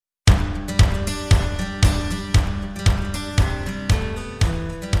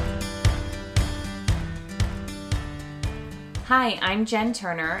Hi, I'm Jen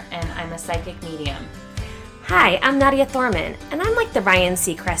Turner, and I'm a psychic medium. Hi, I'm Nadia Thorman, and I'm like the Ryan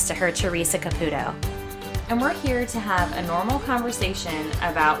Seacrest to her Teresa Caputo. And we're here to have a normal conversation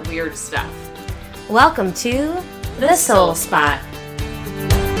about weird stuff. Welcome to The Soul Spot.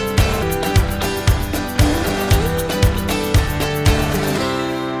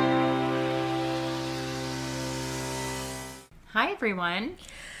 Hi, everyone.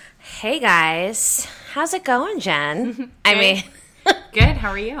 Hey, guys. How's it going, Jen? Good.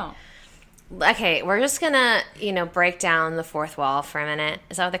 How are you? Okay, we're just going to, break down the fourth wall for a minute.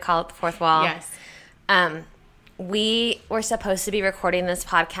 Is that what they call it, the fourth wall? Yes. We were supposed to be recording this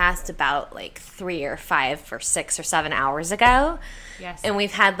podcast about 3 or 5 or 6 or 7 hours ago. Yes. And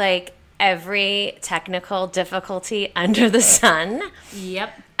we've had every technical difficulty under the sun.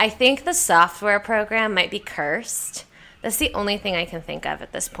 Yep. I think the software program might be cursed. That's the only thing I can think of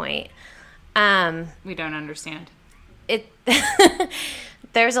at this point. We don't understand.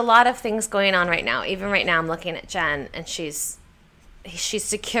 There's a lot of things going on right now. Even right now, I'm looking at Jen, and she's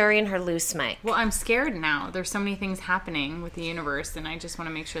securing her loose mic. Well, I'm scared now. There's so many things happening with the universe, and I just want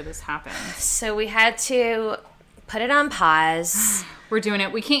to make sure this happens. So we had to put it on pause. We're doing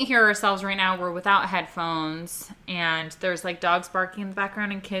it. We can't hear ourselves right now. We're without headphones, and there's dogs barking in the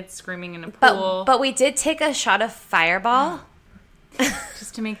background and kids screaming in a pool. But we did take a shot of Fireball.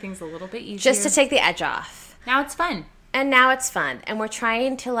 Just to make things a little bit easier. Just to take the edge off. Now it's fun. And now it's fun. And we're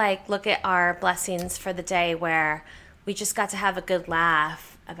trying to look at our blessings for the day where we just got to have a good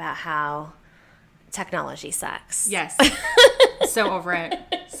laugh about how technology sucks. Yes. So over it.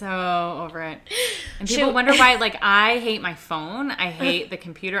 And people wonder why, I hate my phone. I hate the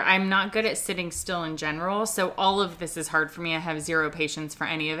computer. I'm not good at sitting still in general. So all of this is hard for me. I have zero patience for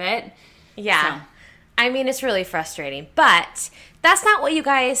any of it. Yeah. So. I mean, it's really frustrating. But that's not what you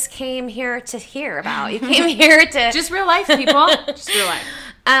guys came here to hear about. You came here to... Just real life, people. Just real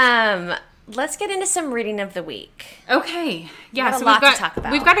life. Let's get into some reading of the week. Okay. Yeah, so we've got to talk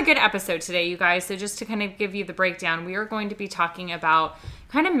about. We've got a good episode today, you guys. So just to kind of give you the breakdown, we are going to be talking about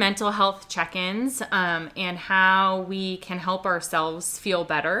kind of mental health check-ins and how we can help ourselves feel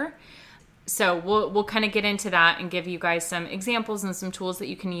better. So we'll kind of get into that and give you guys some examples and some tools that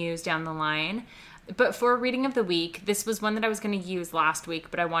you can use down the line. But for reading of the week, this was one that I was going to use last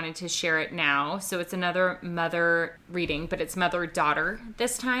week, but I wanted to share it now. So it's another mother reading, but it's mother-daughter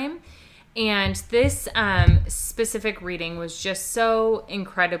this time. And this specific reading was just so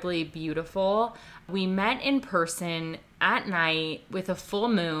incredibly beautiful. We met in person at night with a full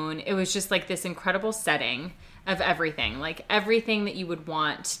moon. It was just this incredible setting of everything. Everything that you would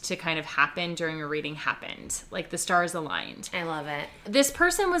want to kind of happen during a reading happened. The stars aligned. I love it. This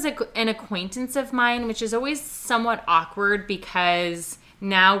person was an acquaintance of mine, which is always somewhat awkward because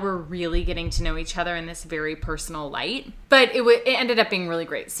now we're really getting to know each other in this very personal light. But it ended up being really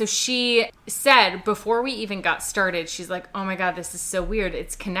great. So she said, before we even got started, she's like, oh my God, this is so weird.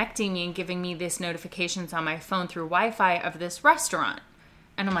 It's connecting me and giving me these notifications on my phone through Wi-Fi of this restaurant.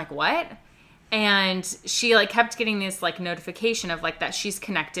 And I'm like, what? And she kept getting this notification of that she's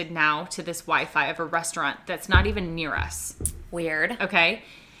connected now to this Wi-Fi of a restaurant that's not even near us. Weird. Okay.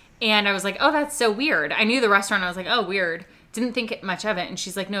 And I was like, oh, that's so weird. I knew the restaurant. I was like, oh, weird. Didn't think much of it. And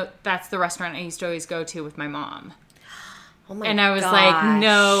she's like, no, that's the restaurant I used to always go to with my mom. Oh my And I was like,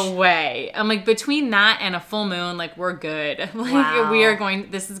 no way. I'm like, between that and a full moon, we're good. Wow.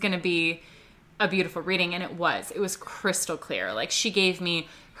 This is going to be a beautiful reading. And it was. It was crystal clear. She gave me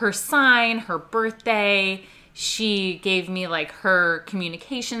her sign, her birthday. She gave me her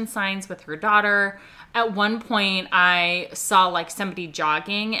communication signs with her daughter. At one point, I saw somebody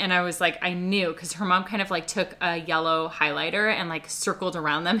jogging, and I was I knew because her mom kind of took a yellow highlighter and circled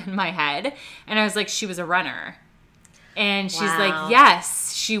around them in my head, and I was she was a runner, and she's Wow.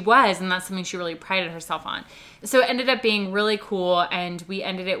 Yes, she was, and that's something she really prided herself on. So it ended up being really cool, and we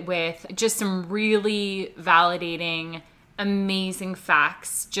ended it with just some really validating, amazing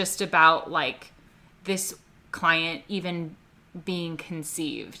facts just about this client even being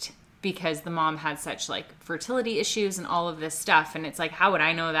conceived. Because the mom had such fertility issues and all of this stuff. And it's how would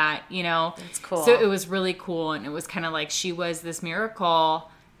I know that, That's cool. So it was really cool. And it was kind of she was this miracle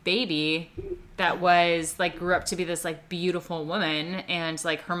baby that was grew up to be this beautiful woman and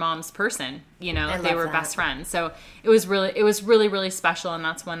her mom's person, they were that. best friends. So it was really, really special. And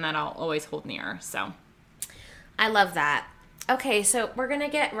that's one that I'll always hold near. So I love that. Okay, so we're going to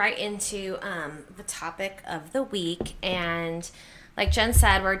get right into the topic of the week. And like Jen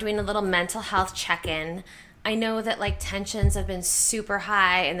said, we're doing a little mental health check-in. I know that tensions have been super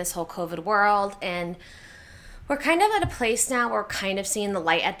high in this whole COVID world, and We're kind of at a place now where we're kind of seeing the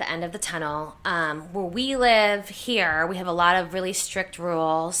light at the end of the tunnel. Where we live here, we have a lot of really strict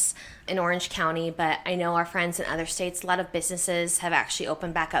rules in Orange County, but I know our friends in other states, a lot of businesses have actually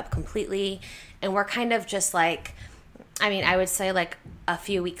opened back up completely. And we're kind of just like, I would say like a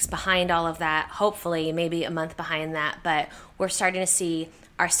few weeks behind all of that, hopefully maybe a month behind that, but we're starting to see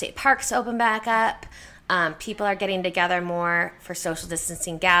our state parks open back up. People are getting together more for social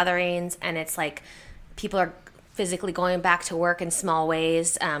distancing gatherings, and it's like people are physically going back to work in small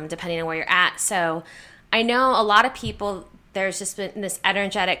ways, depending on where you're at. So I know a lot of people, there's just been this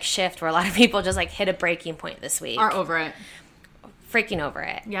energetic shift where a lot of people just like hit a breaking point this week. Are over it. Freaking over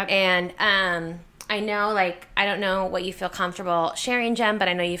it. Yep. And I know, like, I don't know what you feel comfortable sharing, Jen, but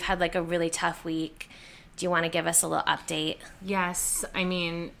I know you've had like a really tough week. Do you want to give us a little update? Yes.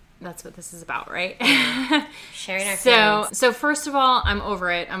 That's what this is about, right? Sharing our feelings. So first of all, I'm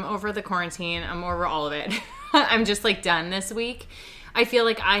over it. I'm over the quarantine. I'm over all of it. I'm just like done this week. I feel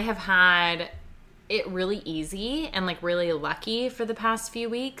like I have had it really easy and like really lucky for the past few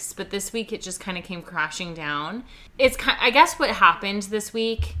weeks, but this week it just kind of came crashing down. I guess what happened this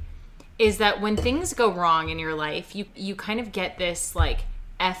week is that when things go wrong in your life, you kind of get this like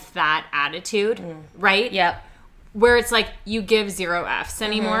F that attitude, right? Yep. Where it's like you give 0 Fs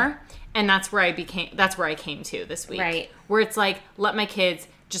anymore. And that's where I came to this week. Right. Where it's like, let my kids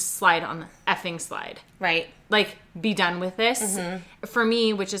just slide on the effing slide. Right. Like, be done with this. For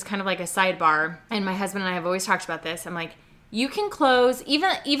me, which is kind of like a sidebar, and my husband and I have always talked about this, I'm like, you can close,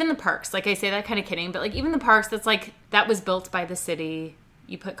 even the parks. Like, I say that kind of kidding, but like, even the parks, that's like, that was built by the city.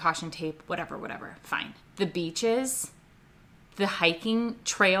 You put caution tape, whatever. Fine. The beaches, the hiking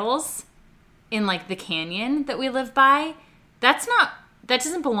trails in like the canyon that we live by, that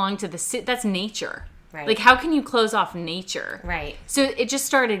doesn't belong to the city. That's nature. Right. Like, how can you close off nature? Right. So it just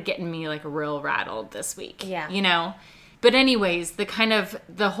started getting me like real rattled this week. Yeah. You know? But anyways,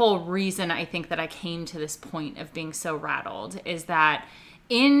 the whole reason I think that I came to this point of being so rattled is that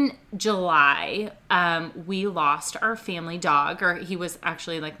in July, we lost our family dog, or he was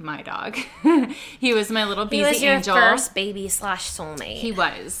actually like my dog. He was my little Beezy Angel. He was your first baby / soulmate. He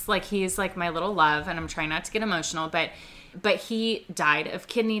was. Like, he's like my little love, and I'm trying not to get emotional, but he died of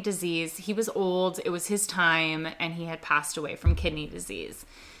kidney disease. He was old. It was his time, and he had passed away from kidney disease.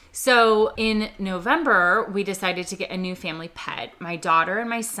 So in November, we decided to get a new family pet. My daughter and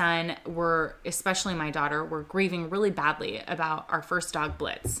my son especially my daughter, were grieving really badly about our first dog,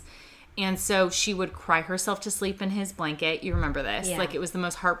 Blitz. And so she would cry herself to sleep in his blanket. You remember this. Yeah. Like, it was the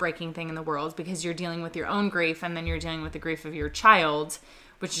most heartbreaking thing in the world because you're dealing with your own grief and then you're dealing with the grief of your child,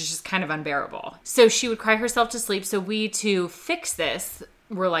 which is just kind of unbearable. So she would cry herself to sleep. So we, to fix this,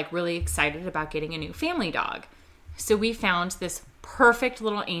 were like really excited about getting a new family dog. So we found this perfect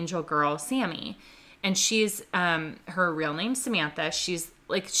little angel girl, Sammy. And she's, her real name's Samantha. She's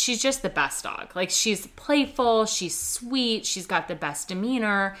just the best dog. Like, she's playful. She's sweet. She's got the best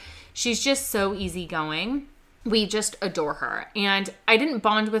demeanor. She's just so easygoing. We just adore her. And I didn't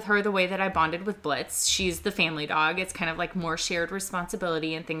bond with her the way that I bonded with Blitz. She's the family dog. It's kind of like more shared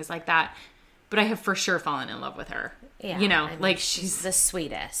responsibility and things like that. But I have for sure fallen in love with her. Yeah. You know, like, she's the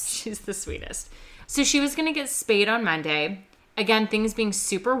sweetest. She's the sweetest. So she was going to get spayed on Monday. Again, things being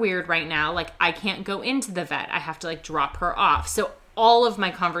super weird right now. Like, I can't go into the vet. I have to like drop her off. So all of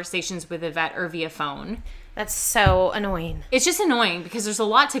my conversations with the vet are via phone. That's so annoying. It's just annoying because there's a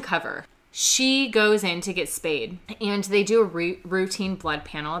lot to cover. She goes in to get spayed, and they do a routine blood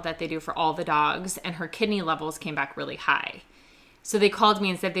panel that they do for all the dogs, and her kidney levels came back really high. So they called me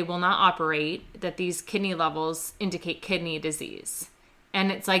and said they will not operate, that these kidney levels indicate kidney disease.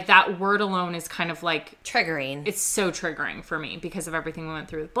 And it's like, that word alone is kind of like triggering. It's so triggering for me because of everything we went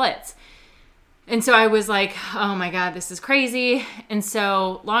through with Blitz. And so I was like, oh my God, this is crazy. And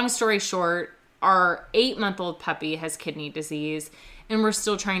so, long story short, our 8-month-old puppy has kidney disease, and we're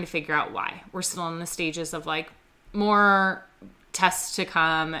still trying to figure out why. We're still in the stages of like more tests to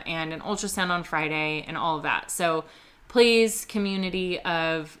come and an ultrasound on Friday and all of that. So please, community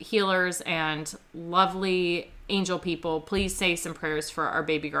of healers and lovely angel people, please say some prayers for our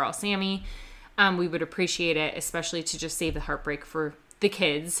baby girl, Sammy. We would appreciate it, especially to just save the heartbreak for the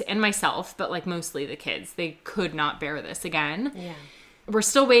kids and myself, but like mostly the kids. They could not bear this again. Yeah. We're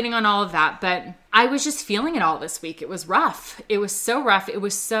still waiting on all of that, but I was just feeling it all this week. It was rough. It was so rough. It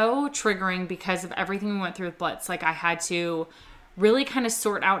was so triggering because of everything we went through with Blitz. Like, I had to really kind of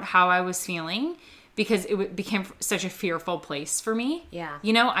sort out how I was feeling because it became such a fearful place for me. Yeah.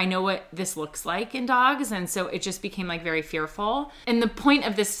 You know, I know what this looks like in dogs, and so it just became like very fearful. And the point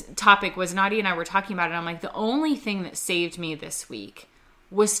of this topic was, Nadia and I were talking about it. I'm like, the only thing that saved me this week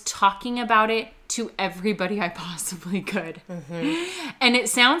was talking about it to everybody I possibly could. And it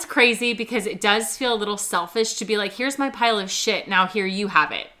sounds crazy because it does feel a little selfish to be like, here's my pile of shit. Now here you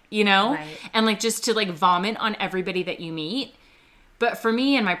have it, you know? Right. And like just to like vomit on everybody that you meet. But for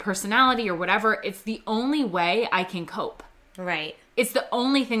me and my personality or whatever, it's the only way I can cope. Right. It's the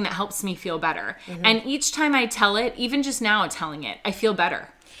only thing that helps me feel better. And each time I tell it, even just now telling it, I feel better.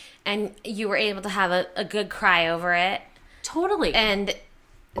 And you were able to have a good cry over it. Totally. And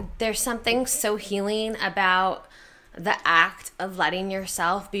there's something so healing about the act of letting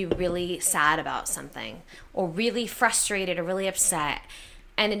yourself be really sad about something or really frustrated or really upset.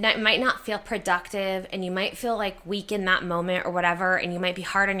 And it might not feel productive, and you might feel like weak in that moment or whatever, and you might be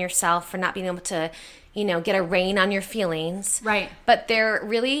hard on yourself for not being able to, you know, get a rein on your feelings. Right. But there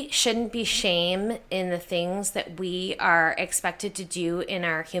really shouldn't be shame in the things that we are expected to do in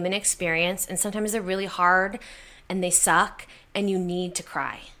our human experience. And sometimes they're really hard and they suck, and you need to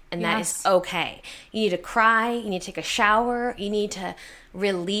cry. And that is okay. You need to cry, you need to take a shower, you need to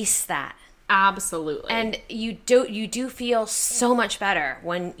release that. Absolutely. And you do feel so much better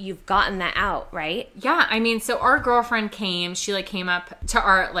when you've gotten that out, right? Yeah, I mean, so our girlfriend came, she like came up to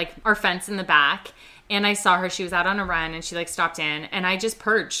our fence in the back, and I saw her, she was out on a run, and she like stopped in, and I just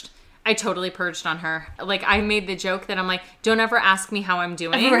purged. I totally purged on her. Like, I made the joke that I'm like, don't ever ask me how I'm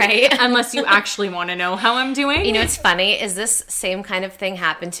doing. Right. Unless you actually want to know how I'm doing. You know what's funny is this same kind of thing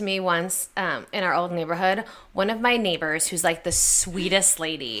happened to me once in our old neighborhood. One of my neighbors, who's like the sweetest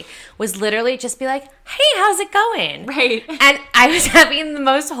lady, was literally just be like, hey, how's it going? Right. And I was having the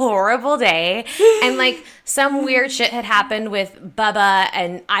most horrible day. And like some weird shit had happened with Bubba.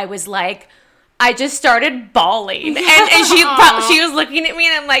 And I was like, I just started bawling. And she was looking at me,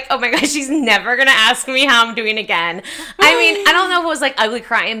 and I'm like, oh my gosh, she's never going to ask me how I'm doing again. I mean, I don't know if it was like ugly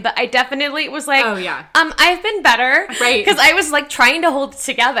crying, but I definitely was like, oh yeah, I've been better. Right. Because I was like trying to hold it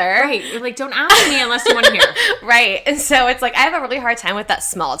together. Right. You're like, don't ask me unless you want to hear. Right. And so it's like, I have a really hard time with that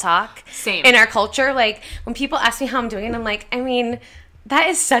small talk. Same. In our culture. Like when people ask me how I'm doing, I'm like, I mean, that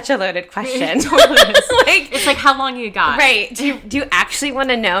is such a loaded question. It totally is. Like, it's like, how long you got? Right. Do you actually want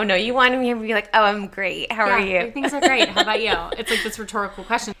to know? No, you want me to be like, oh, I'm great. How are you? Things are great. How about you? It's like this rhetorical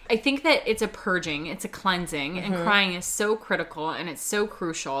question. I think that it's a purging, it's a cleansing, and crying is so critical and it's so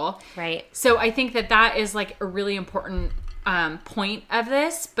crucial. Right. So I think that is like a really important point of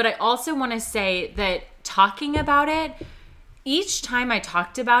this. But I also want to say that talking about it, each time I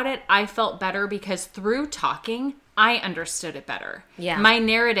talked about it, I felt better because through talking, I understood it better. Yeah. My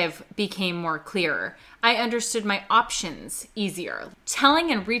narrative became more clearer. I understood my options easier.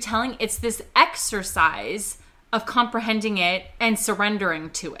 Telling and retelling, it's this exercise of comprehending it and surrendering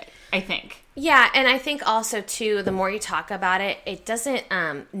to it, I think. Yeah, and I think also, too, the more you talk about it, it doesn't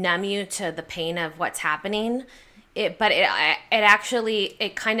numb you to the pain of what's happening. But it actually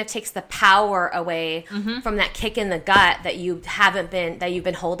kind of takes the power away from that kick in the gut that you've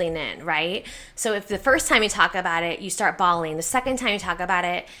been holding in, right? So if the first time you talk about it, you start bawling, the second time you talk about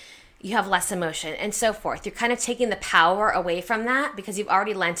it, you have less emotion, and so forth. You're kind of taking the power away from that because you've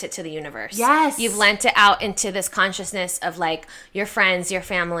already lent it to the universe. Yes. You've lent it out into this consciousness of like your friends, your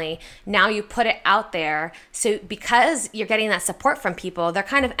family. Now you put it out there. So because you're getting that support from people, they're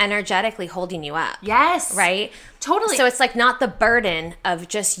kind of energetically holding you up. Yes. Right? Totally. So it's like not the burden of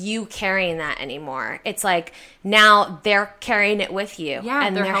just you carrying that anymore. It's like now they're carrying it with you. Yeah,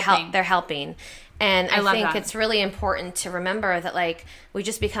 and they're helping. They're helping. And I think that. it's really important to remember that, like, we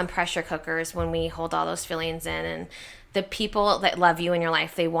just become pressure cookers when we hold all those feelings in. And the people that love you in your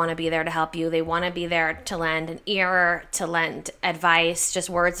life, they want to be there to help you. They want to be there to lend an ear, to lend advice, just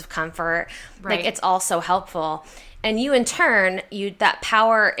words of comfort. Right. Like, it's all so helpful. And you, in turn, that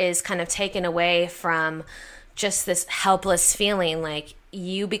power is kind of taken away from just this helpless feeling. Like,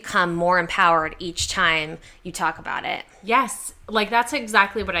 you become more empowered each time you talk about it. Yes. Like, that's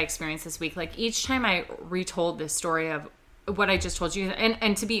exactly what I experienced this week. Like, each time I retold this story of what I just told you,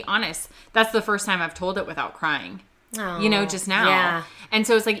 and to be honest, that's the first time I've told it without crying. Oh, you know, just now. Yeah. And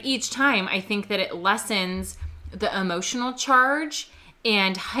so it's like each time I think that it lessens the emotional charge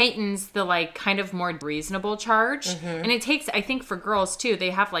and heightens the like kind of more reasonable charge. And it takes, I think for girls too, they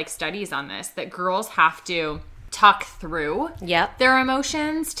have like studies on this, that girls have to talk through their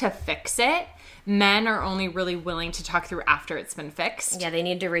emotions to fix it. Men are only really willing to talk through after it's been fixed. Yeah, they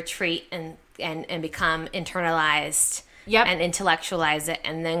need to retreat and become internalized. Yep. And intellectualize it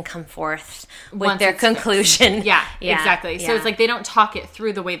and then come forth with Once their it's conclusion. fixed. Yeah, exactly. So it's like they don't talk it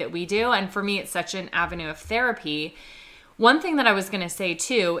through the way that we do. And for me, it's such an avenue of therapy. One thing that I was going to say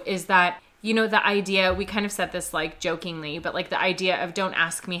too is that, you know, the idea, we kind of said this like jokingly, but like the idea of don't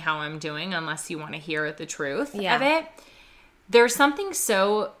ask me how I'm doing unless you want to hear the truth of it. There's something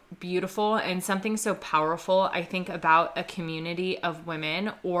so beautiful and something so powerful, I think, about a community of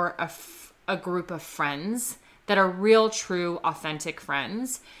women or a group of friends that are real, true, authentic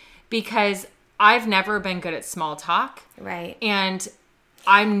friends, because I've never been good at small talk. Right. And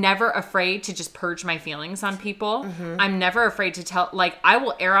I'm never afraid to just purge my feelings on people. I'm never afraid to tell, like, I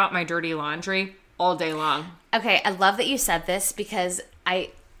will air out my dirty laundry all day long. Okay, I love that you said this because I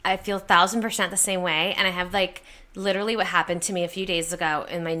feel 1,000% the same way. And I have, like, literally what happened to me a few days ago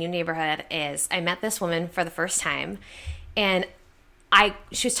in my new neighborhood is I met this woman for the first time, and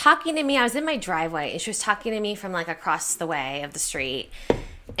she was talking to me. I was in my driveway, and she was talking to me from, like, across the way of the street.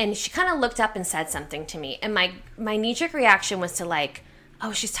 And she kind of looked up and said something to me. And my knee-jerk reaction was to, like,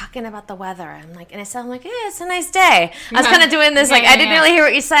 oh, she's talking about the weather. I'm like, and I'm like, yeah, it's a nice day. I was kind of doing this, I didn't really hear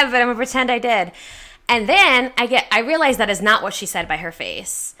what you said, but I'm going to pretend I did. And then I realize that is not what she said by her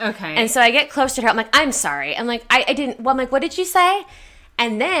face. Okay. And so I get close to her. I'm like, I'm sorry. I'm like, I didn't, well, I'm like, what did you say?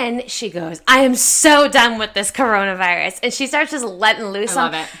 And then she goes, I am so done with this coronavirus. And she starts just letting loose. I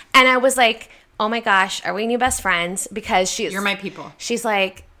love it. And I was like, oh my gosh, are we new best friends? Because You're my people. She's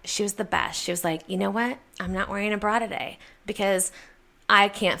like, she was the best. She was like, you know what? I'm not wearing a bra today because I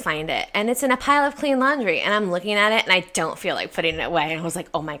can't find it. And it's in a pile of clean laundry. And I'm looking at it and I don't feel like putting it away. And I was like,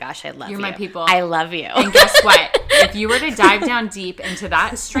 oh my gosh, I love you. You're my people. I love you. And guess what? If you were to dive down deep into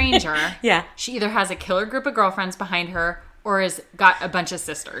that stranger, yeah, she either has a killer group of girlfriends behind her or has got a bunch of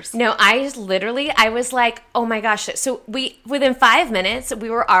sisters. No, I was like, oh my gosh. So within 5 minutes, we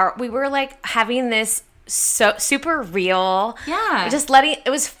were like having this so super real. Yeah. It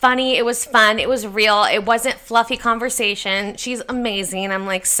was funny. It was fun. It was real. It wasn't fluffy conversation. She's amazing. I'm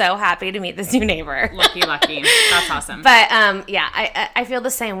like so happy to meet this new neighbor. Lucky. That's awesome. But yeah, I feel the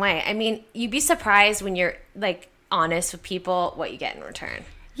same way. I mean, you'd be surprised when you're like honest with people what you get in return.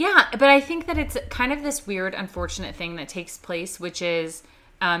 Yeah, but I think that it's kind of this weird, unfortunate thing that takes place, which is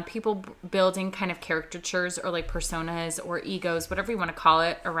people building kind of caricatures or like personas or egos, whatever you want to call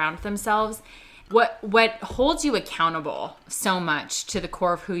it, around themselves. What holds you accountable so much to the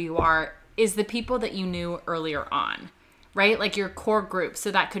core of who you are is the people that you knew earlier on, right? Like your core group.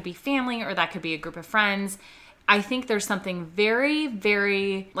 So that could be family or that could be a group of friends. I think there's something very,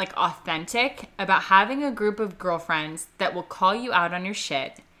 very like authentic about having a group of girlfriends that will call you out on your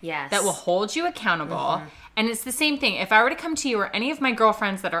shit. Yes. That will hold you accountable. And it's the same thing. If I were to come to you or any of my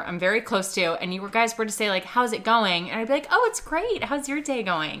girlfriends that I'm very close to, and you guys were to say like, how's it going? And I'd be like, oh, it's great. How's your day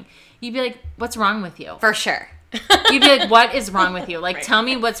going? You'd be like, what's wrong with you? For sure. You'd be like, what is wrong with you? Like, right. Tell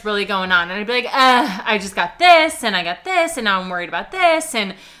me what's really going on. And I'd be like, I just got this and I got this and now I'm worried about this.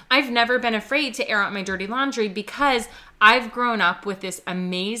 And I've never been afraid to air out my dirty laundry because I've grown up with this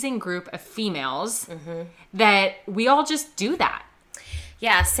amazing group of females that we all just do that.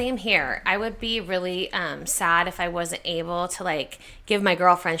 Yeah, same here. I would be really sad if I wasn't able to like give my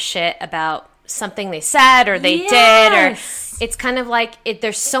girlfriend shit about something they said or they did, or it's kind of like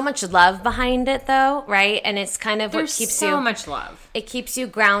there's so much love behind it though, right? And it's kind of what keeps so much love. It keeps you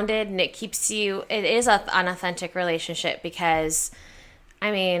grounded and it is an authentic relationship because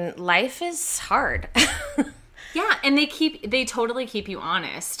I mean, life is hard. Yeah, and they totally keep you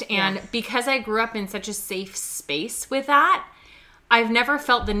honest. And because I grew up in such a safe space with that, I've never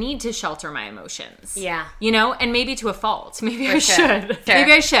felt the need to shelter my emotions. Yeah. You know, and maybe to a fault. Maybe I should. Sure.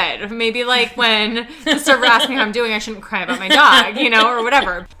 Maybe I should. Maybe like when the server asks me how I'm doing, I shouldn't cry about my dog, you know, or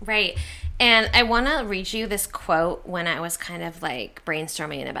whatever. Right. And I want to read you this quote when I was kind of like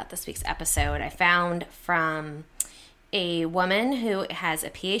brainstorming about this week's episode. I found from a woman who has a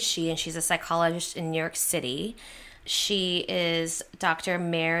PhD and she's a psychologist in New York City. She is Dr.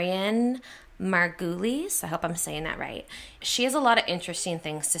 Marian Margulies. I hope I'm saying that right. She has a lot of interesting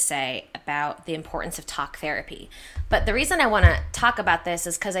things to say about the importance of talk therapy. But the reason I want to talk about this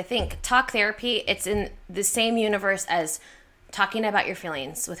is because I think talk therapy, it's in the same universe as talking about your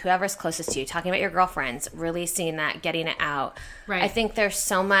feelings with whoever's closest to you, talking about your girlfriends, releasing that, getting it out. Right. I think there's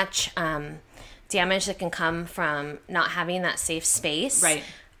so much damage that can come from not having that safe space. Right.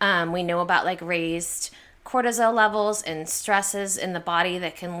 We know about like raised cortisol levels and stresses in the body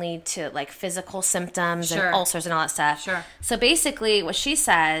that can lead to like physical symptoms and ulcers and all that stuff. Sure. So basically what she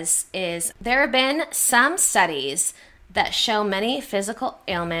says is there have been some studies that show many physical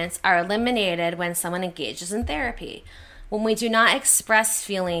ailments are eliminated when someone engages in therapy. When we do not express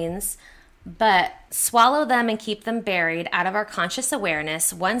feelings but swallow them and keep them buried out of our conscious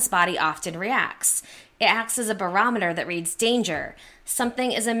awareness, one's body often reacts. It acts as a barometer that reads danger.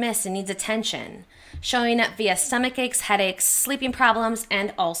 Something is amiss and needs attention. Showing up via stomach aches, headaches, sleeping problems,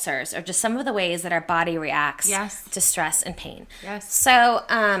 and ulcers are just some of the ways that our body reacts to stress and pain. Yes. So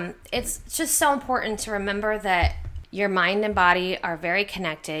it's just so important to remember that Your mind and body are very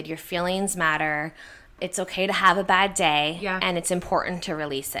connected. Your feelings matter. It's okay to have a bad day. Yeah. And it's important to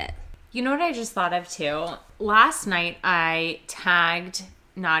release it. You know what I just thought of too? Last night I tagged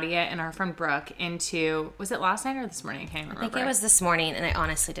Nadia and our friend Brooke into, was it last night or this morning? I can't remember. I think it was this morning, and I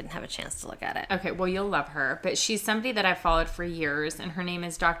honestly didn't have a chance to look at it. Okay, well, you'll love her. But she's somebody that I've followed for years, and her name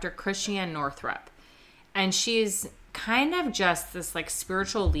is Dr. Christiane Northrup. And she's kind of just this like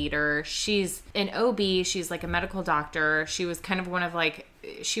spiritual leader. She's an OB. She's like a medical doctor. She was kind of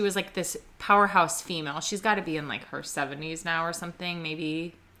she was like this powerhouse female. She's got to be in like her 70s now or something,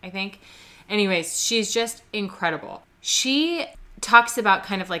 maybe, I think. Anyways, she's just incredible. She talks about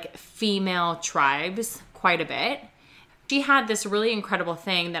kind of like female tribes quite a bit. She had this really incredible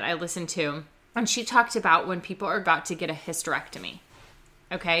thing that I listened to, and she talked about when people are about to get a hysterectomy.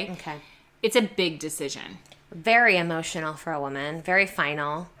 Okay? Okay. It's a big decision. Very emotional for a woman. Very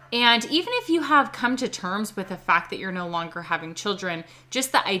final. And even if you have come to terms with the fact that you're no longer having children,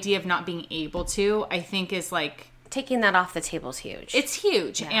 just the idea of not being able to, I think is like... Taking that off the table is huge. It's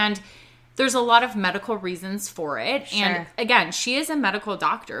huge. Yeah. And there's a lot of medical reasons for it. Sure. And again, she is a medical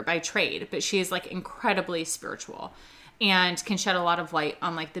doctor by trade, but she is like incredibly spiritual and can shed a lot of light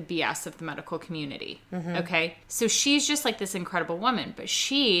on like the BS of the medical community. Mm-hmm. Okay. So she's just like this incredible woman. But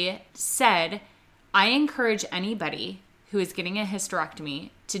she said, I encourage anybody who is getting a hysterectomy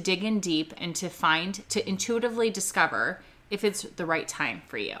to dig in deep and to intuitively discover if it's the right time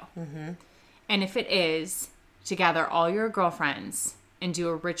for you. Mm-hmm. And if it is, to gather all your girlfriends and do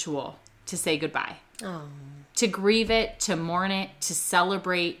a ritual to say goodbye. Oh. To grieve it, to mourn it, to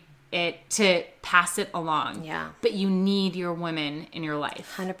celebrate it, to pass it along. Yeah. But you need your women in your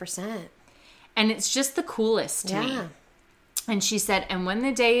life. 100%. And it's just the coolest to me. And she said, and when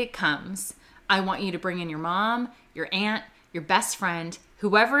the day comes, I want you to bring in your mom, your aunt, your best friend,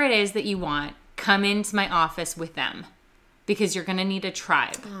 whoever it is that you want, come into my office with them. Because you're going to need a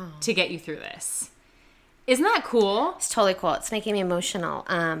tribe to get you through this. Isn't that cool? It's totally cool. It's making me emotional.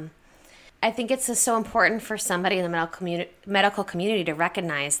 I think it's just so important for somebody in the medical community to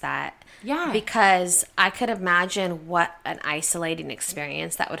recognize that. Yeah. Because I could imagine what an isolating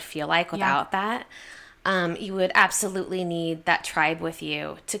experience that would feel like without that. You would absolutely need that tribe with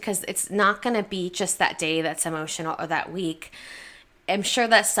you because it's not going to be just that day that's emotional or that week. I'm sure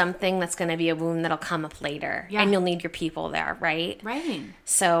that's something that's going to be a wound that'll come up later. Yeah. And you'll need your people there, right? Right.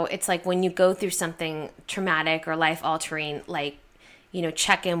 So it's like when you go through something traumatic or life-altering, like, you know,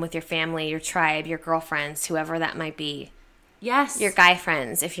 check in with your family, your tribe, your girlfriends, whoever that might be. Yes. Your guy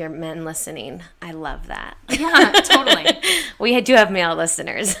friends, if you're men listening. I love that. Yeah, totally. We do have male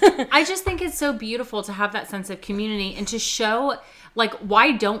listeners. I just think it's so beautiful to have that sense of community and to show, like,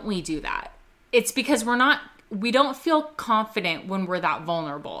 why don't we do that? It's because we don't feel confident when we're that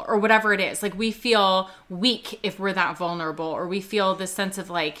vulnerable or whatever it is. Like, we feel weak if we're that vulnerable, or we feel this sense of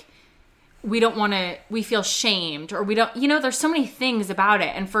like, we feel shamed, or we don't, there's so many things about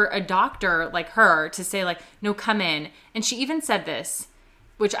it. And for a doctor like her to say like, no, come in. And she even said this,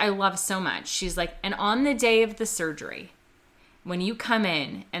 which I love so much. She's like, and on the day of the surgery, when you come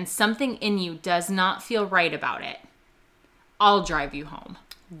in and something in you does not feel right about it, I'll drive you home.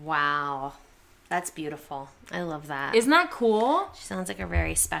 Wow. That's beautiful. I love that. Isn't that cool? She sounds like a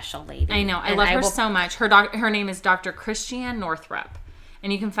very special lady. I know. I love her so much. Her name is Dr. Christiane Northrup.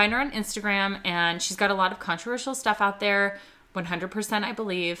 And you can find her on Instagram, and she's got a lot of controversial stuff out there. 100%, I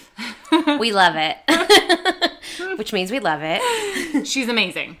believe. We love it. Which means we love it. She's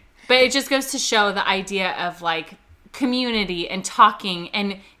amazing. But it just goes to show the idea of like community and talking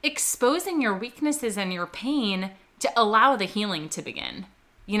and exposing your weaknesses and your pain to allow the healing to begin.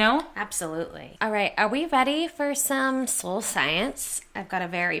 You know? Absolutely. All right. Are we ready for some soul science? I've got a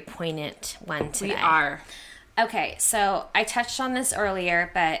very poignant one today. We are. Okay, so I touched on this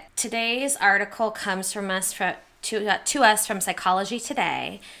earlier, but today's article comes from us to us from Psychology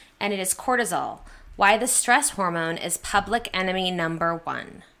Today, and it is cortisol, why the stress hormone is public enemy number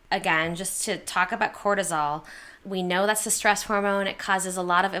one. Again, just to talk about cortisol, we know that's the stress hormone. It causes a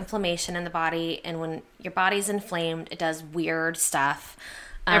lot of inflammation in the body, and when your body's inflamed, it does weird stuff.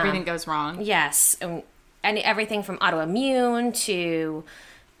 Everything goes wrong. Yes, and everything from autoimmune to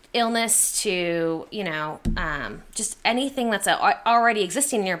illness to, just anything that's already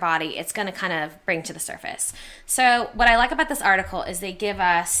existing in your body, it's going to kind of bring to the surface. So what I like about this article is they give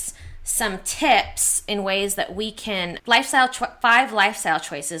us some tips in ways that we can, 5 lifestyle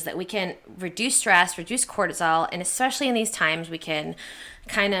choices that we can reduce stress, reduce cortisol, and especially in these times, we can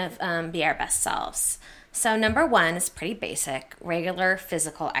kind of be our best selves. So number 1 is pretty basic, regular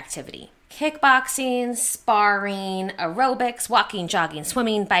physical activity. Kickboxing, sparring, aerobics, walking, jogging,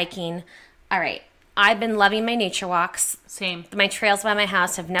 swimming, biking. All right, I've been loving my nature walks. Same. My trails by my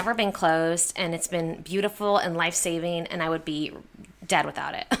house have never been closed, and it's been beautiful and life-saving, and I would be dead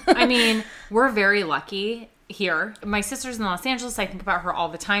without it. I mean, we're very lucky here. My sister's in Los Angeles. I think about her all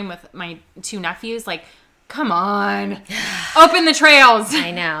the time with my 2 nephews. Like, come on. Open the trails.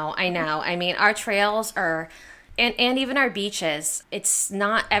 I know. I mean, our trails are... And even our beaches, it's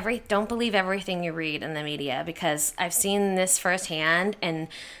not don't believe everything you read in the media, because I've seen this firsthand, and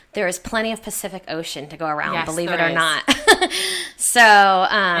there is plenty of Pacific Ocean to go around, yes, believe it or is. not. So,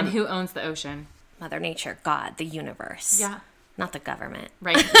 and who owns the ocean? Mother Nature, God, the universe. Yeah. Not the government.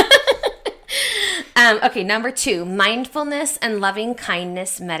 Right. Okay, number 2, mindfulness and loving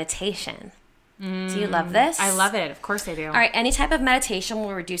kindness meditation. Do you love this? I love it. Of course I do. All right, any type of meditation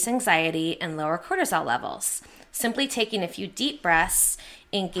will reduce anxiety and lower cortisol levels. Simply taking a few deep breaths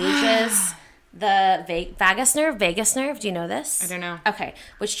engages the vagus nerve. Do you know this? I don't know. Okay,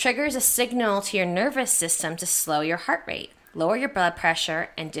 which triggers a signal to your nervous system to slow your heart rate, lower your blood pressure,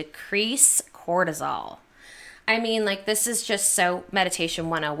 and decrease cortisol. I mean, like, this is just so meditation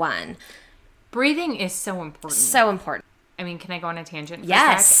 101. Breathing is so important. So important. I mean, can I go on a tangent for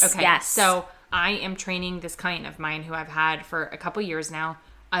Yes. a sec? Okay. Yes. So I am training this client of mine who I've had for a couple years now.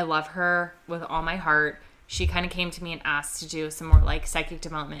 I love her with all my heart. She kind of came to me and asked to do some more like psychic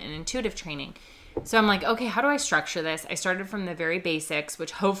development and intuitive training. So I'm like, okay, how do I structure this? I started from the very basics,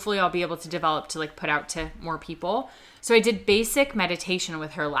 which hopefully I'll be able to develop to like put out to more people. So I did basic meditation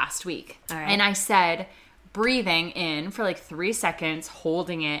with her last week. All right. And I said, breathing in for like 3 seconds,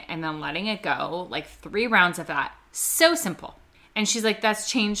 holding it, and then letting it go, like 3 rounds of that. So simple. And she's like, that's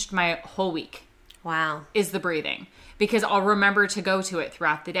changed my whole week. Wow. Is the breathing. Because I'll remember to go to it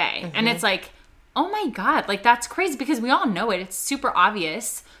throughout the day. Mm-hmm. And it's like, oh my God, like that's crazy, because we all know it. It's super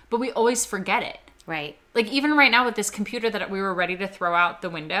obvious, but we always forget it. Right. Like even right now with this computer that we were ready to throw out the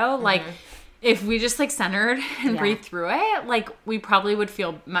window, like if we just like centered and breathed through it, like we probably would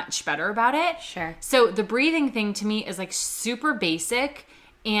feel much better about it. Sure. So the breathing thing to me is like super basic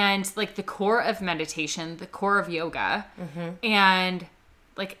and like the core of meditation, the core of yoga, and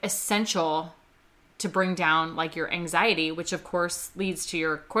like essential to bring down like your anxiety, which of course leads to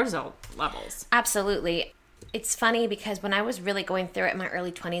your cortisol levels. Absolutely. It's funny because when I was really going through it in my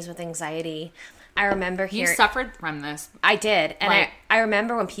early 20s with anxiety, I remember You suffered from this. I did. And Right. I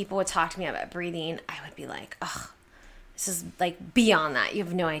remember when people would talk to me about breathing, I would be like, oh, this is like beyond that. You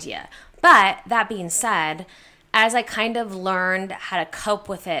have no idea. But that being said, as I kind of learned how to cope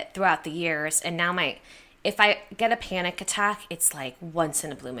with it throughout the years, and now if I get a panic attack, it's like once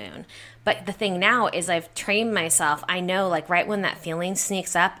in a blue moon. But the thing now is I've trained myself. I know like right when that feeling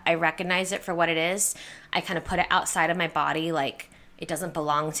sneaks up, I recognize it for what it is. I kind of put it outside of my body, like it doesn't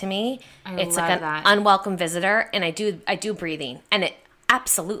belong to me. It's love like an that. unwelcome visitor, and I do breathing, and it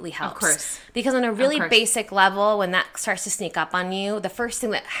absolutely helps. Of course. Because on a really course. basic level, when that starts to sneak up on you, the first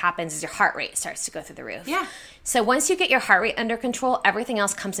thing that happens is your heart rate starts to go through the roof. Yeah. So once you get your heart rate under control, everything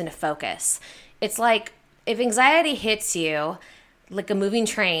else comes into focus. It's like if anxiety hits you like a moving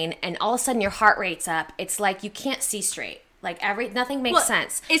train and all of a sudden your heart rate's up, it's like you can't see straight. Like nothing makes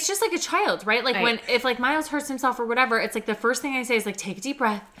sense. It's just like a child, right? Like Right. if like Miles hurts himself or whatever, it's like the first thing I say is like, take a deep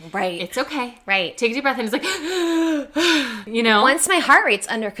breath. Right. It's okay. Right. Take a deep breath. And it's like, you know? Once my heart rate's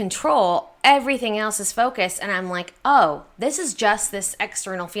under control, everything else is focused, and I'm like, oh, this is just this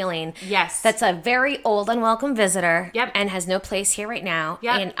external feeling. Yes. That's a very old, unwelcome visitor. Yep. And has no place here right now.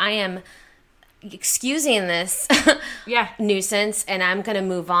 Yep. And I am excusing this Yeah. nuisance, and I'm going to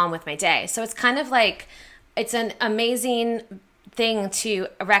move on with my day. So it's kind of like, it's an amazing thing to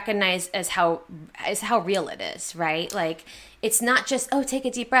recognize as how real it is, right? Like, it's not just, oh, take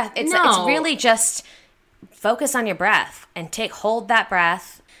a deep breath. It's No. really just focus on your breath and hold that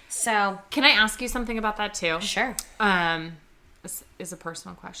breath. So, Can I ask you something about that too? sure. This is a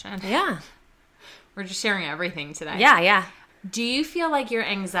personal question. Yeah. We're just sharing everything today. Yeah. Do you feel like your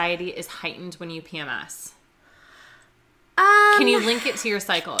anxiety is heightened when you PMS? Um, Can you link it to your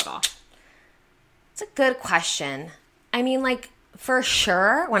cycle at all? It's a good question. I mean, like, for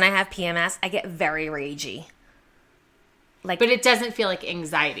sure, when I have PMS, I get very ragey. Like, But it doesn't feel like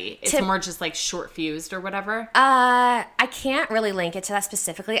anxiety. It's To- more just like short fused or whatever. I can't really link it to that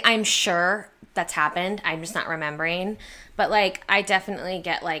specifically. I'm sure that's happened. I'm just not remembering. But, like, I definitely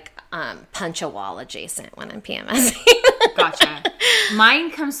get, like, punch a wall adjacent when I'm PMSing. Gotcha.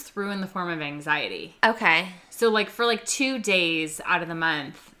 Mine comes through in the form of anxiety. Okay. So like for like 2 days out of the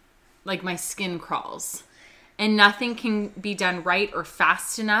month, like my skin crawls and nothing can be done right or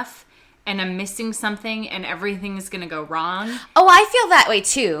fast enough. And I'm missing something and everything is going to go wrong. Oh, I feel that way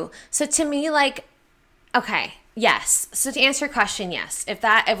too. So to me, like, okay, Yes. So to answer your question, yes.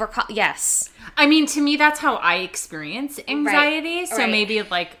 Yes. I mean, to me, that's how I experience anxiety. Right. So Right. maybe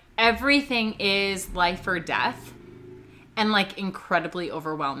like everything is life or death and like incredibly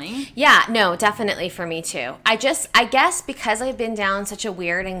overwhelming. Yeah, no, definitely for me too. I guess because I've been down such a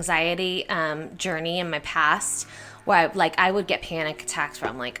weird anxiety journey in my past where I would get panic attacks where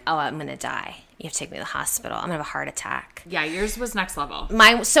I'm like, oh, I'm going to die. You have to take me to the hospital. I'm going to have a heart attack. Yeah, yours was next level.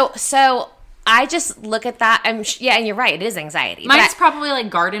 So I just look at that. And you're right. It is anxiety. Mine's probably like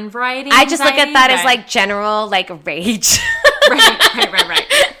garden variety. I just look at that but... as like general like rage. Right.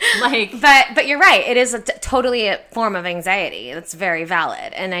 Like, but you're right. It is totally a form of anxiety. That's very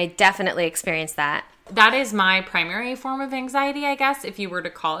valid, and I definitely experienced that. That is my primary form of anxiety, I guess, if you were to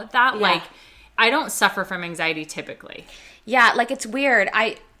call it that. Yeah. Like, I don't suffer from anxiety typically. Yeah, like it's weird.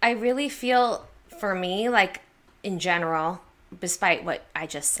 I really feel for me like in general, despite what I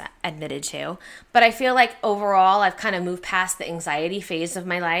just admitted to, but I feel like overall I've kind of moved past the anxiety phase of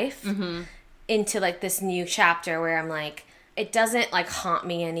my life into like this new chapter where I'm like, it doesn't like haunt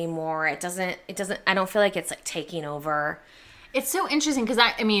me anymore. It doesn't, I don't feel like it's like taking over. It's so interesting because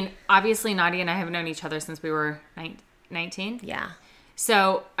I mean, obviously Nadia and I have known each other since we were 19. Yeah.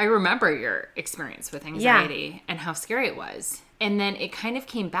 So I remember your experience with anxiety and how scary it was. And then it kind of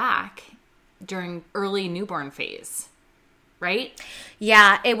came back during early newborn phase, right?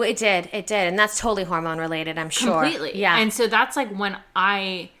 Yeah, it did. It did. And that's totally hormone related, I'm sure. Completely. Yeah. And so that's like when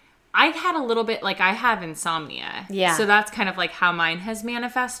I had a little bit, like I have insomnia. Yeah. So that's kind of like how mine has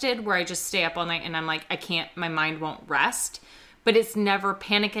manifested, where I just stay up all night and I'm like, my mind won't rest. But it's never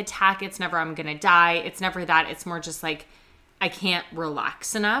panic attack. It's never I'm going to die. It's never that. It's more just like, I can't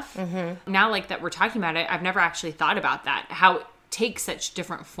relax enough. Mm-hmm. Now, like that we're talking about it, I've never actually thought about that, how it takes such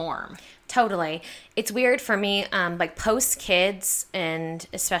different form. Totally. It's weird for me, like post kids, and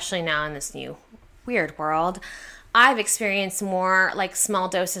especially now in this new weird world, I've experienced more like small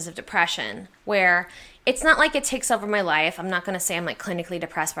doses of depression where it's not like it takes over my life. I'm not going to say I'm like clinically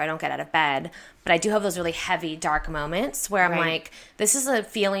depressed where I don't get out of bed, but I do have those really heavy, dark moments where I'm like, this is a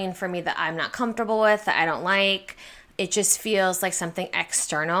feeling for me that I'm not comfortable with, that I don't like. It just feels like something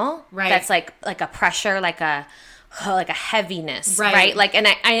external. Right. That's like a pressure, like a heaviness. Right. Like, and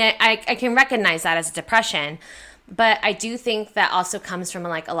I can recognize that as a depression. But I do think that also comes from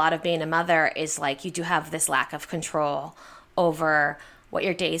like a lot of being a mother is like you do have this lack of control over what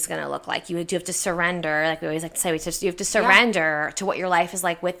your day is going to look like. You do have to surrender, like we always like to say, you have to surrender to what your life is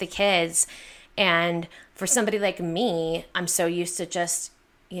like with the kids. And for somebody like me, I'm so used to just,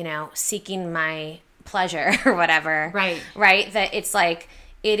 seeking my pleasure or whatever. Right? That it's like,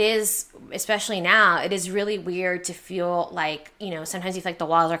 it is, especially now, it is really weird to feel like, sometimes you feel like the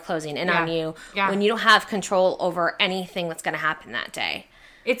walls are closing in on you when you don't have control over anything that's going to happen that day.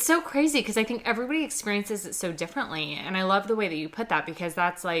 It's so crazy because I think everybody experiences it so differently. And I love the way that you put that because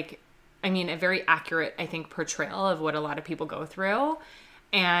that's like, a very accurate, I think, portrayal of what a lot of people go through.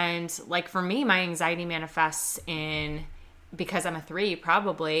 And like for me, my anxiety manifests in, because I'm a 3,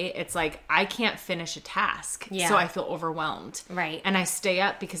 probably, it's like I can't finish a task. Yeah. So I feel overwhelmed. Right. And I stay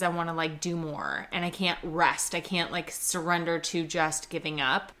up because I want to like do more and I can't rest. I can't like surrender to just giving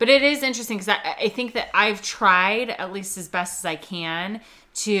up. But it is interesting because I think that I've tried, at least as best as I can,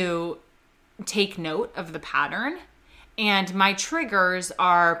 to take note of the pattern. And my triggers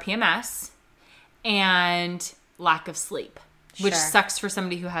are PMS and lack of sleep, which sucks for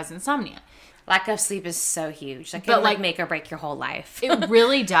somebody who has insomnia. Lack of sleep is so huge. That can like make or break your whole life. It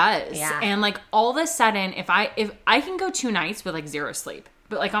really does. Yeah. And like all of a sudden, if I can go 2 nights with like 0 sleep,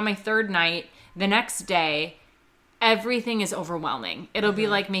 but like on my 3rd night, the next day, everything is overwhelming. It'll be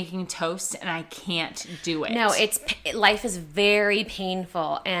like making toast and I can't do it. No, life is very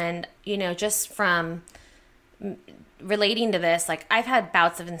painful. And, just from relating to this, like I've had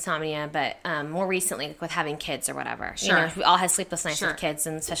bouts of insomnia, but more recently like, with having kids or whatever. Sure. We all had sleepless nights with kids,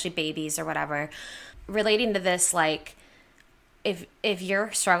 and especially babies or whatever. Relating to this, like if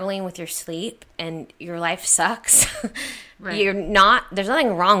you're struggling with your sleep and your life sucks, there's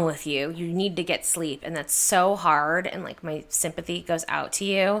nothing wrong with you. You need to get sleep, and that's so hard, and like my sympathy goes out to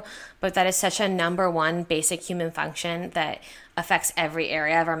you. But that is such a number one basic human function that affects every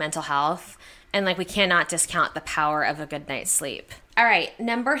area of our mental health. And like we cannot discount the power of a good night's sleep. All right,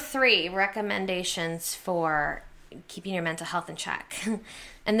 number 3, recommendations for keeping your mental health in check.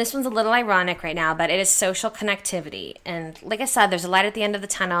 And this one's a little ironic right now, but it is social connectivity. And like I said, there's a light at the end of the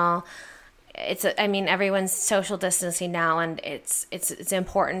tunnel. Everyone's social distancing now, and it's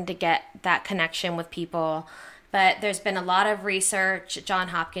important to get that connection with people. But there's been a lot of research at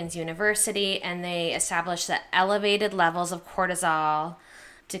Johns Hopkins University, and they established that elevated levels of cortisol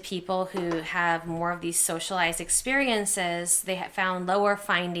to people who have more of these socialized experiences, they have found lower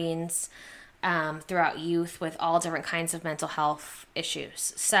findings throughout youth with all different kinds of mental health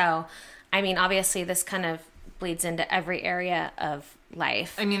issues. So, I mean, obviously this kind of bleeds into every area of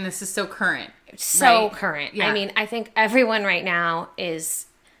life. I mean, this is so current. So right? current. Yeah. I mean, I think everyone right now is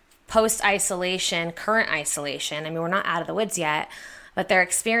post-isolation, current isolation. I mean, we're not out of the woods yet, but they're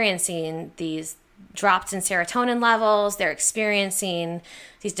experiencing these drops in serotonin levels. They're experiencing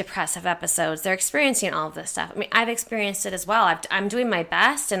these depressive episodes. They're experiencing all of this stuff. I mean, I've experienced it as well. I'm doing my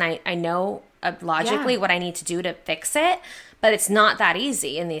best, and I know logically what I need to do to fix it, but it's not that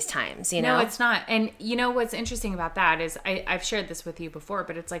easy in these times, you know? No, it's not. And you know what's interesting about that is I've shared this with you before,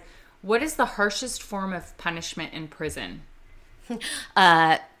 but it's like, what is the harshest form of punishment in prison?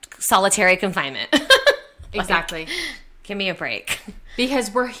 Solitary confinement. Exactly. Give me a break.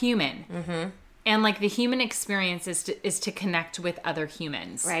 Because we're human. Mm-hmm. And like the human experience is to connect with other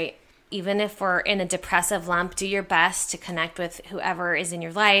humans. Right. Even if we're in a depressive lump, do your best to connect with whoever is in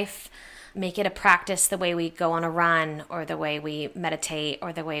your life. Make it a practice the way we go on a run or the way we meditate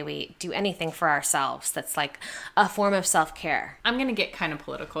or the way we do anything for ourselves. That's like a form of self-care. I'm going to get kind of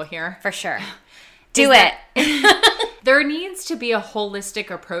political here. For sure. Do it. There needs to be a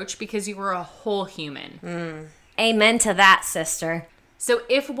holistic approach because you are a whole human. Amen to that, sister. So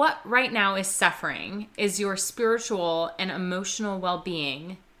if what right now is suffering is your spiritual and emotional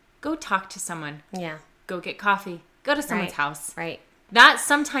well-being, go talk to someone. Yeah. Go get coffee. Go to someone's Right. house. Right. That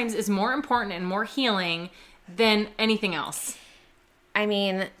sometimes is more important and more healing than anything else. I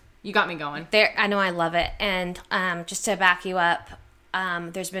mean, You got me going. I know I love it. And just to back you up,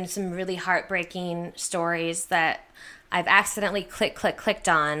 there's been some really heartbreaking stories that I've accidentally clicked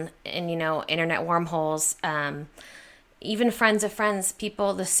on in, internet wormholes. Even friends of friends,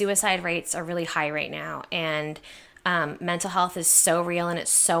 people, the suicide rates are really high right now. And mental health is so real and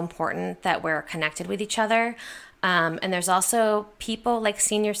it's so important that we're connected with each other. And there's also people like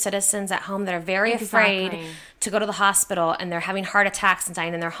senior citizens at home that are very afraid to go to the hospital, and they're having heart attacks and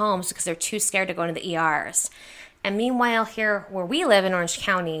dying in their homes because they're too scared to go into the ERs. And meanwhile, here where we live in Orange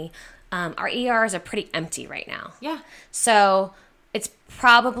County, our ERs are pretty empty right now. Yeah. So it's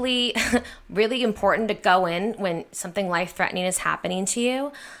probably really important to go in when something life-threatening is happening to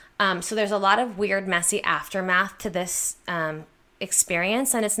you. So there's a lot of weird, messy aftermath to this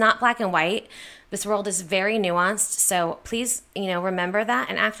experience, and it's not black and white. This world is very nuanced, so please, remember that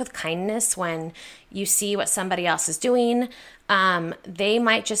and act with kindness when you see what somebody else is doing. They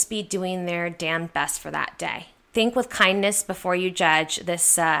might just be doing their damn best for that day. Think with kindness before you judge.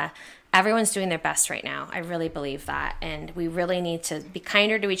 This everyone's doing their best right now. I really believe that, and we really need to be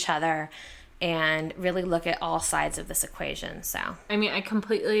kinder to each other and really look at all sides of this equation. So, I mean, I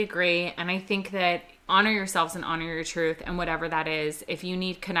completely agree. And I think that honor yourselves and honor your truth and whatever that is. If you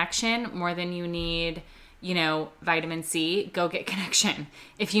need connection more than you need, vitamin C, go get connection.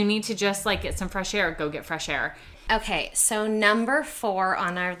 If you need to just get some fresh air, go get fresh air. Okay, so number 4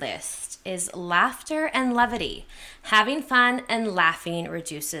 on our list is laughter and levity. Having fun and laughing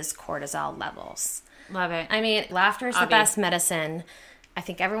reduces cortisol levels. Love it. I mean, laughter is the best medicine. I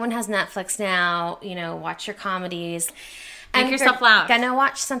think everyone has Netflix now. Watch your comedies. Make yourself laugh. Gonna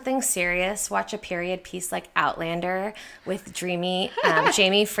watch something serious. Watch a period piece like Outlander with dreamy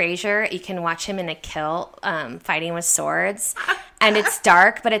Jamie Fraser. You can watch him in a kilt fighting with swords. And it's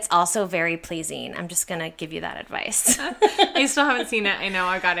dark, but it's also very pleasing. I'm just gonna give you that advice. I still haven't seen it. I know.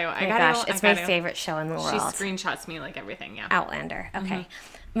 I got to. It's my favorite show in the world. She screenshots me everything. Yeah. Outlander. Okay.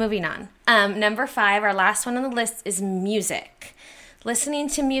 Moving on. Number 5, our last one on the list is music. Listening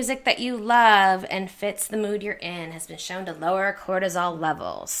to music that you love and fits the mood you're in has been shown to lower cortisol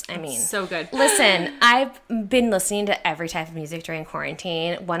levels. I mean, so good. Listen, I've been listening to every type of music during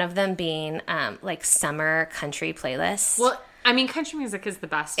quarantine, one of them being summer country playlists. Well, I mean, country music is the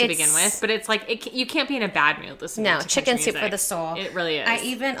best to begin with, but it's you can't be in a bad mood listening to country chicken music. soup for the soul. It really is. I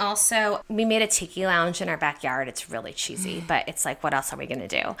even we made a tiki lounge in our backyard. It's really cheesy, but it's what else are we going to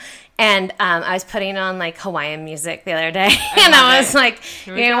do? And I was putting on Hawaiian music the other day, and I was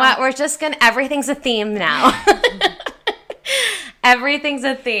you know what? We're just everything's a theme now. Everything's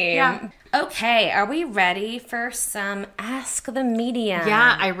a theme. Yeah. Okay, are we ready for some Ask the Medium?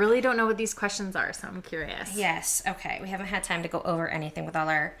 Yeah, I really don't know what these questions are, so I'm curious. Yes, okay. We haven't had time to go over anything with all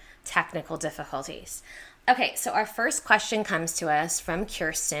our technical difficulties. Okay, so our first question comes to us from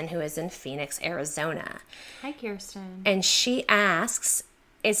Kirsten, who is in Phoenix, Arizona. Hi, Kirsten. And she asks,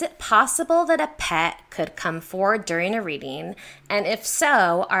 is it possible that a pet could come forward during a reading? And if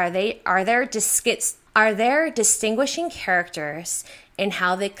so, are there distinguishing characters in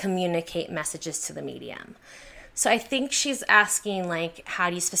how they communicate messages to the medium? So I think she's asking, like, how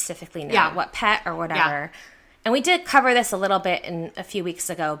do you specifically know? Yeah. What pet or whatever? And we did cover this a little bit a few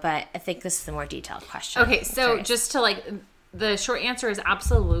weeks ago, but I think this is a more detailed question. Okay, so just to the short answer is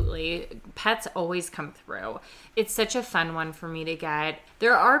absolutely. Pets always come through. It's such a fun one for me to get.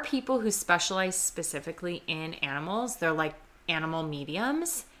 There are people who specialize specifically in animals. They're like animal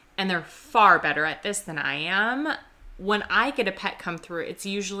mediums, and they're far better at this than I am. When I get a pet come through, it's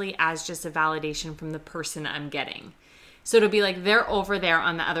usually as just a validation from the person I'm getting. So it'll be like they're over there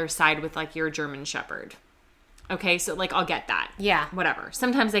on the other side with like your German Shepherd. Okay, so like I'll get that. Yeah. Whatever.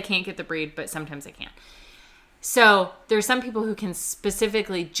 Sometimes I can't get the breed, but sometimes I can. So there's some people who can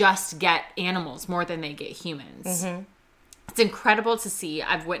specifically just get animals more than they get humans. Mm-hmm. It's incredible to see.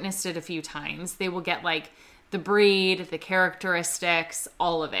 I've witnessed it a few times. They will get like the breed, the characteristics,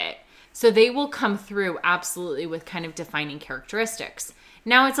 all of it. So they will come through absolutely with kind of defining characteristics.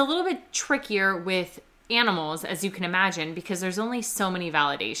 Now it's a little bit trickier with animals, as you can imagine, because there's only so many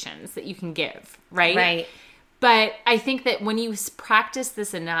validations that you can give, right? Right. But I think that when you practice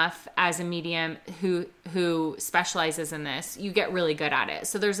this enough as a medium who specializes in this, you get really good at it.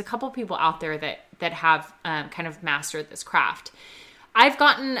 So there's a couple people out there that have kind of mastered this craft. I've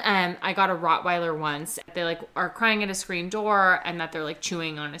gotten, I got a Rottweiler once. They like are crying at a screen door and that they're like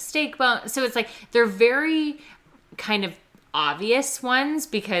chewing on a steak bone. So it's like, they're very kind of obvious ones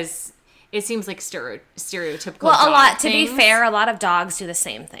because it seems like stereotypical. Well, to things. be fair, a lot of dogs do the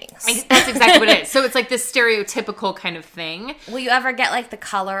same things. That's exactly what it is. So it's like this stereotypical kind of thing. Will you ever get like the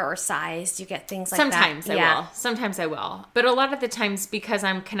color or size? Do you get things like Sometimes that? I will. Sometimes I will. But a lot of the times, because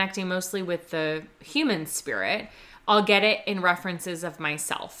I'm connecting mostly with the human spirit, I'll get it in references of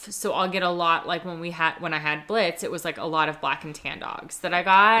myself. So I'll get a lot, like when I had Blitz, it was like a lot of black and tan dogs that I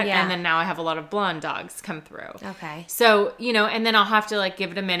got. Yeah. And then now I have a lot of blonde dogs come through. Okay. So, and then I'll have to like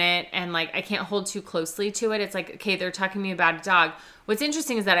give it a minute and like I can't hold too closely to it. It's like, okay, they're talking to me about a dog. What's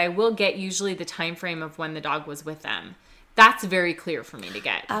interesting is that I will get usually the time frame of when the dog was with them. That's very clear for me to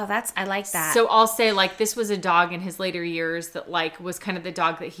get. Oh, I like that. So I'll say like this was a dog in his later years that like was kind of the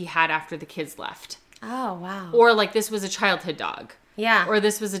dog that he had after the kids left. Oh, wow. Or like this was a childhood dog. Yeah. Or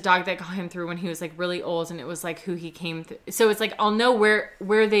this was a dog that got him through when he was like really old and it was like who he came through. So it's like I'll know where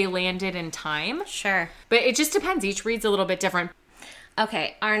they landed in time. Sure. But it just depends. Each breed's a little bit different.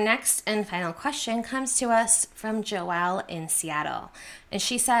 Okay, our next and final question comes to us from Joelle in Seattle. And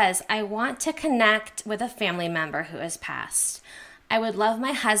she says, I want to connect with a family member who has passed. I would love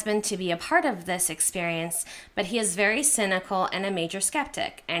my husband to be a part of this experience, but he is very cynical and a major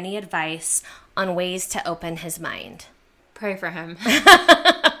skeptic. Any advice on ways to open his mind? Pray for him.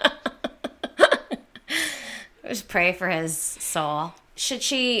 Just pray for his soul. Do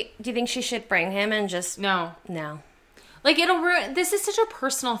you think she should bring him and just... No. Like it'll ruin, this is such a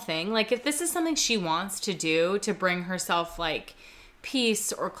personal thing. Like if this is something she wants to do to bring herself like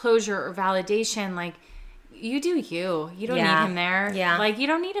peace or closure or validation, like you do you. You don't need him there. Yeah. Like you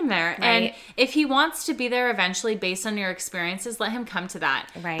don't need him there. Right. And if he wants to be there eventually based on your experiences, let him come to that.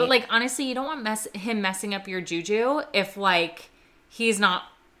 Right. But like honestly, you don't want him messing up your juju if like he's not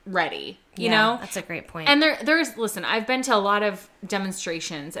ready. You know? That's a great point. And listen, I've been to a lot of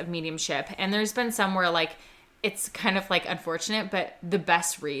demonstrations of mediumship and there's been some where like it's kind of like unfortunate, but the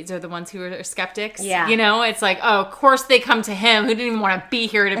best reads are the ones who are skeptics. Yeah. It's like, oh, of course they come to him who didn't even want to be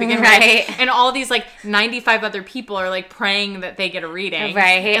here to begin right. with. And all these like 95 other people are like praying that they get a reading.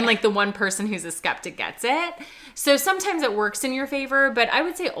 Right. And like the one person who's a skeptic gets it. So sometimes it works in your favor, but I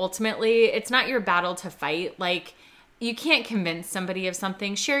would say ultimately it's not your battle to fight. Like you can't convince somebody of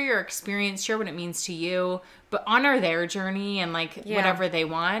something. Share your experience, share what it means to you, but honor their journey and like whatever they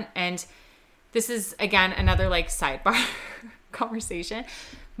want. And this is, again, another, like, sidebar conversation.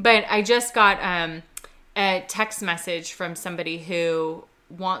 But I just got a text message from somebody who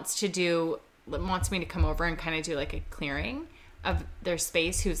wants me to come over and kind of do, like, a clearing of their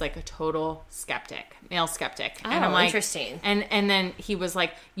space, who's, like, a total skeptic, male skeptic. Oh, and I'm like, interesting. And then he was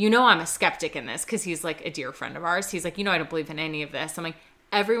like, I'm a skeptic in this, because he's, like, a dear friend of ours. He's like, I don't believe in any of this. I'm like,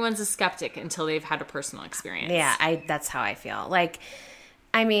 everyone's a skeptic until they've had a personal experience. Yeah, that's how I feel. Like...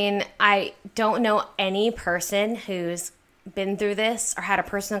 I mean, I don't know any person who's been through this or had a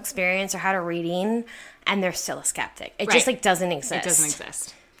personal experience or had a reading and they're still a skeptic. It just like doesn't exist. It doesn't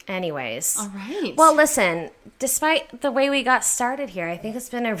exist. Anyways. All right. Well, listen, despite the way we got started here, I think it's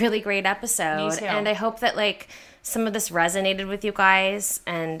been a really great episode. Me too. And I hope that like some of this resonated with you guys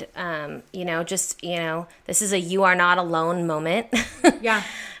and, this is a you are not alone moment. Yeah.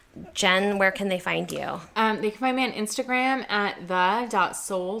 Jen, where can they find you? They can find me on Instagram at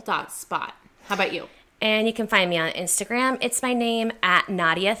the.soul.spot. How about you? And you can find me on Instagram. It's my name at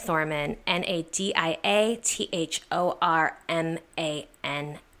Nadia Thorman,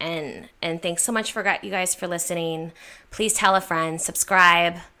 NadiaThormann. And thanks so much for you guys for listening. Please tell a friend,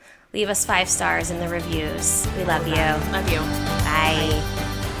 subscribe, leave us 5 stars in the reviews. We love you. Love you. Bye.